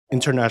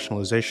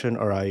Internationalization,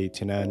 or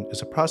i18n,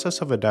 is a process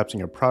of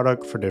adapting a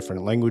product for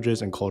different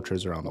languages and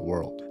cultures around the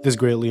world. This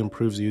greatly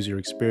improves the user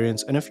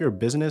experience, and if you're a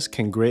business,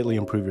 can greatly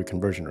improve your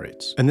conversion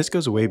rates. And this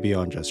goes way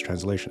beyond just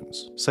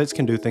translations. Sites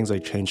can do things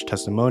like change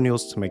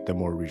testimonials to make them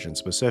more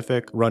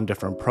region-specific, run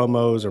different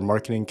promos or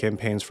marketing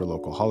campaigns for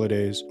local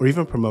holidays, or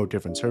even promote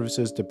different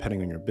services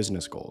depending on your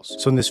business goals.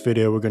 So in this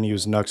video, we're going to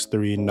use Nuxt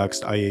 3,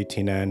 Nuxt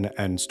i18n,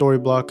 and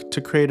Storyblok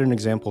to create an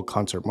example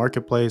concert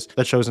marketplace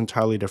that shows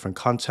entirely different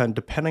content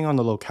depending on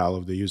the locale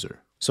of the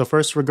user. So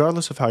first,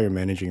 regardless of how you're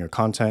managing your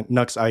content,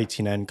 Nuxt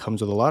i18n comes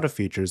with a lot of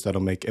features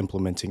that'll make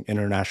implementing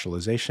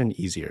internationalization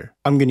easier.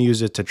 I'm going to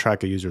use it to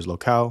track a user's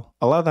locale,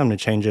 allow them to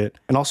change it,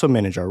 and also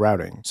manage our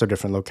routing, so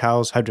different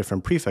locales have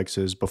different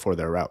prefixes before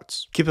their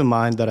routes. Keep in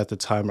mind that at the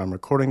time I'm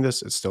recording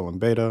this, it's still in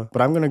beta,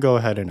 but I'm going to go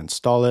ahead and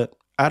install it,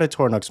 add it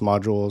to our Nuxt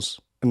modules,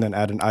 and then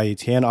add an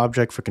i18n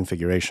object for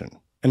configuration.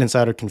 And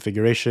inside our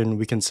configuration,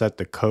 we can set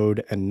the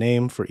code and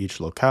name for each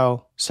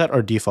locale, set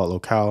our default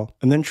locale,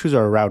 and then choose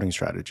our routing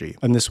strategy.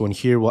 And this one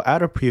here will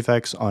add a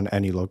prefix on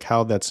any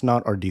locale that's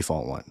not our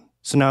default one.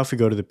 So now if we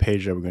go to the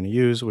page that we're going to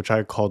use, which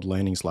I called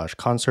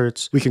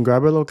landing/concerts, we can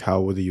grab our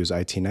locale with the use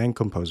i18n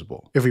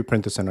composable. If we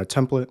print this in our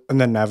template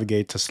and then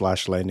navigate to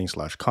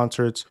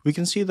 /landing/concerts, we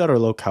can see that our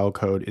locale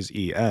code is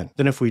en.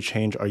 Then if we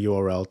change our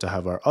URL to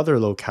have our other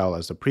locale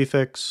as the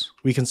prefix,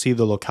 we can see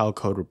the locale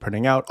code we're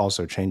printing out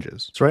also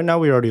changes. So right now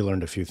we already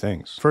learned a few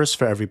things. First,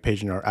 for every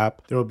page in our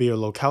app, there will be a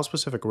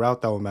locale-specific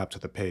route that will map to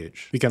the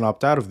page. We can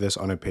opt out of this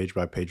on a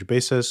page-by-page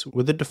basis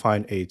with the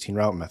defined i18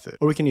 route method,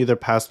 or we can either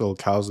pass the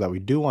locales that we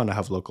do want to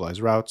have localized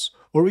routes,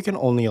 or we can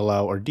only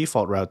allow our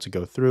default route to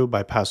go through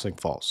by passing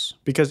false.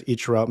 Because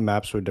each route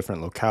maps to a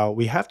different locale,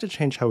 we have to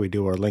change how we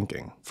do our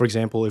linking. For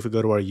example, if we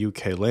go to our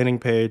UK landing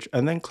page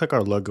and then click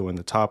our logo in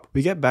the top,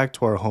 we get back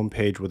to our home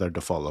page with our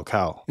default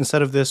locale.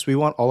 Instead of this, we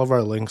want all of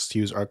our links to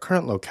use our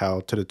current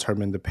locale to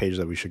determine the page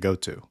that we should go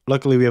to.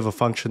 Luckily, we have a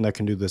function that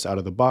can do this out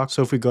of the box,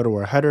 so if we go to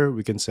our header,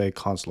 we can say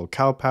const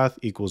locale path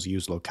equals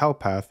use locale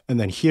path, and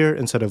then here,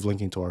 instead of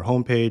linking to our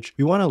home page,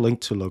 we want to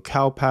link to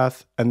locale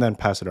path and then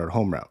pass it our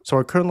home route. So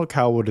our current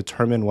locale will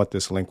determine what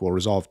this link will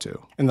resolve to.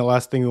 And the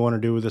last thing we want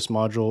to do with this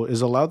module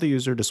is allow the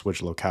user to switch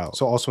locales.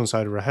 So also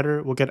inside of our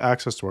header, we'll get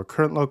access to our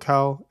current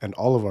locale and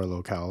all of our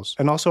locales,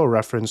 and also a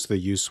reference to the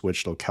use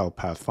switch locale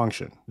path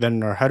function. Then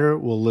in our header,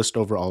 we'll list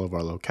over all of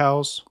our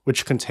locales,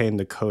 which contain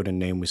the code and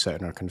name we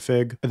set in our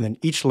config, and then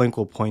each link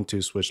will point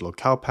to switch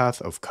locale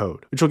path of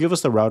code, which will give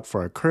us the route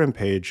for our current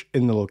page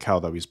in the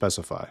locale that we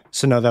specify.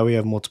 So now that we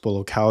have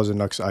multiple locales in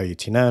Nuxt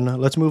i18n,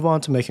 let's move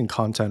on to making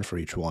content for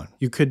each one.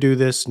 You could do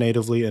this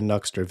natively in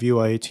Nuxt or Vue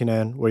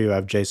i18n, where you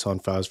have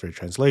JSON files for your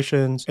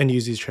translations and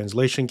use these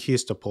translation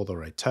keys to pull the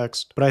right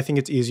text, but I think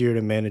it's easier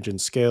to manage and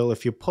scale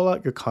if you pull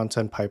out your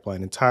content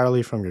pipeline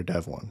entirely from your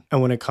dev one.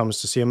 And when it comes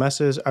to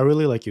CMSs, I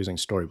really like using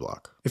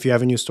Storyblok. If you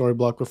haven't used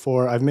Storyblok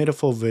before, I've made a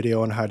full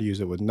video on how to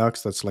use it with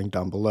Nuxt that's linked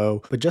down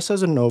below, but just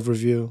as an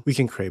overview, we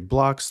can create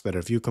blocks that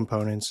are view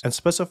components and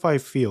specify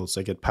fields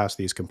that get past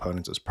these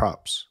components as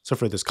props. So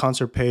for this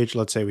concert page,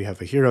 let's say we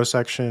have a hero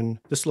section,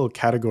 this little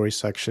category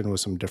section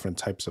with some different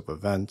types of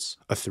events,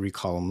 a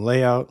 3-column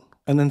layout,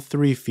 and then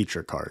 3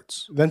 feature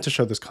cards. Then to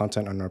show this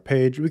content on our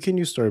page, we can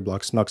use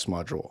Storyblok's Nuxt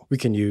module. We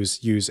can use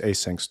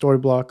async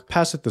Storyblok,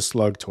 pass it the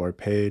slug to our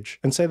page,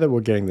 and say that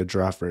we're getting the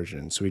draft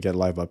version so we get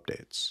live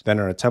updates. Then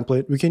in our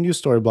template, we can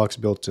use Storyblok's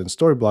built-in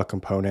Storyblok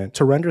component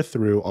to render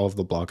through all of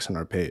the blocks on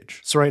our page.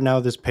 So right now,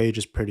 this page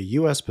is pretty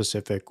US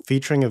specific,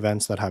 featuring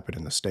events that happen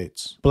in the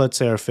States. But let's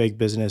say our fake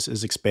business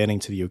is expanding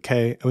to the UK,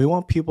 and we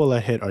want people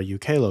that hit our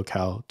UK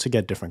locale to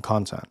get different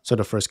content. So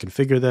to first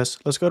configure this,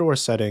 let's go to our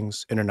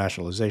settings,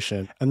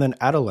 internationalization, and then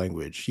add a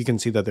language. You can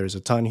see that there's a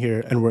ton here,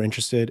 and we're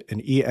interested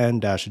in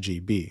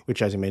en-GB,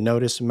 which as you may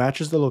notice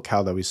matches the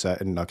locale that we set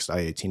in Nuxt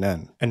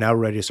i18n. And now we're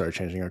ready to start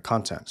changing our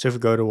content. So if we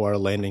go to our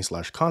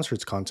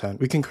landing/concerts content,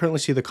 we can currently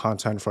see the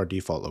content for our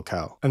default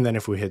locale. And then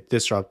if we hit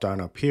this drop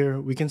down up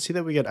here, we can see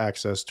that we get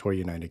access to our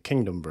United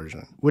Kingdom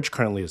version, which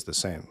currently is the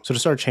same. So to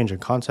start changing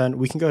content,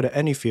 we can go to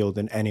any field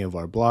in any of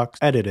our blocks,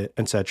 edit it,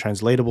 and set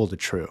translatable to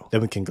true.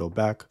 Then we can go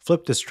back,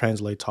 flip this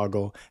translate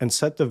toggle, and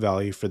set the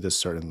value for this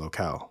certain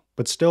locale.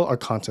 But still our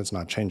content's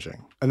not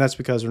changing. And that's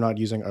because we're not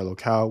using our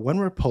locale when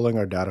we're pulling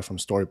our data from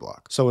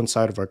Storyblok. So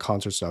inside of our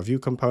concerts.view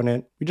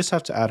component, we just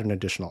have to add an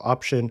additional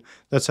option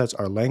that sets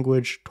our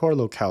language to our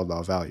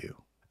locale.value.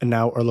 And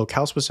now our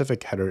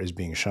locale-specific header is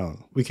being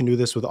shown. We can do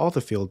this with all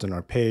the fields in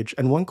our page,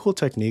 and one cool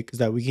technique is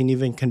that we can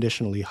even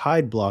conditionally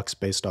hide blocks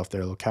based off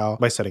their locale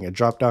by setting a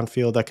drop-down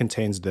field that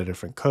contains the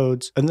different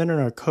codes, and then in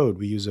our code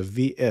we use a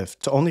v-if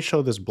to only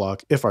show this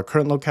block if our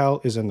current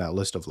locale is in that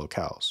list of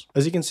locales.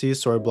 As you can see,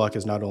 Storyblok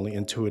is not only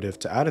intuitive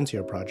to add into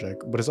your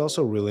project, but it's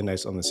also really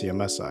nice on the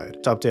CMS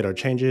side. To update our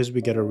changes,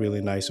 we get a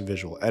really nice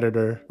visual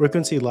editor where we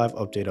can see live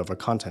update of our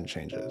content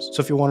changes.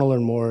 So if you want to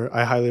learn more,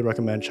 I highly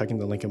recommend checking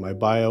the link in my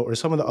bio or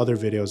some of the other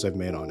videos I've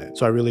made on it.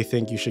 So I really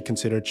think you should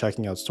consider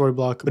checking out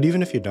Storyblok, but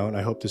even if you don't,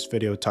 I hope this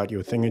video taught you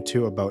a thing or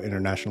two about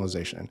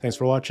internationalization. Thanks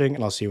for watching,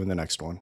 and I'll see you in the next one.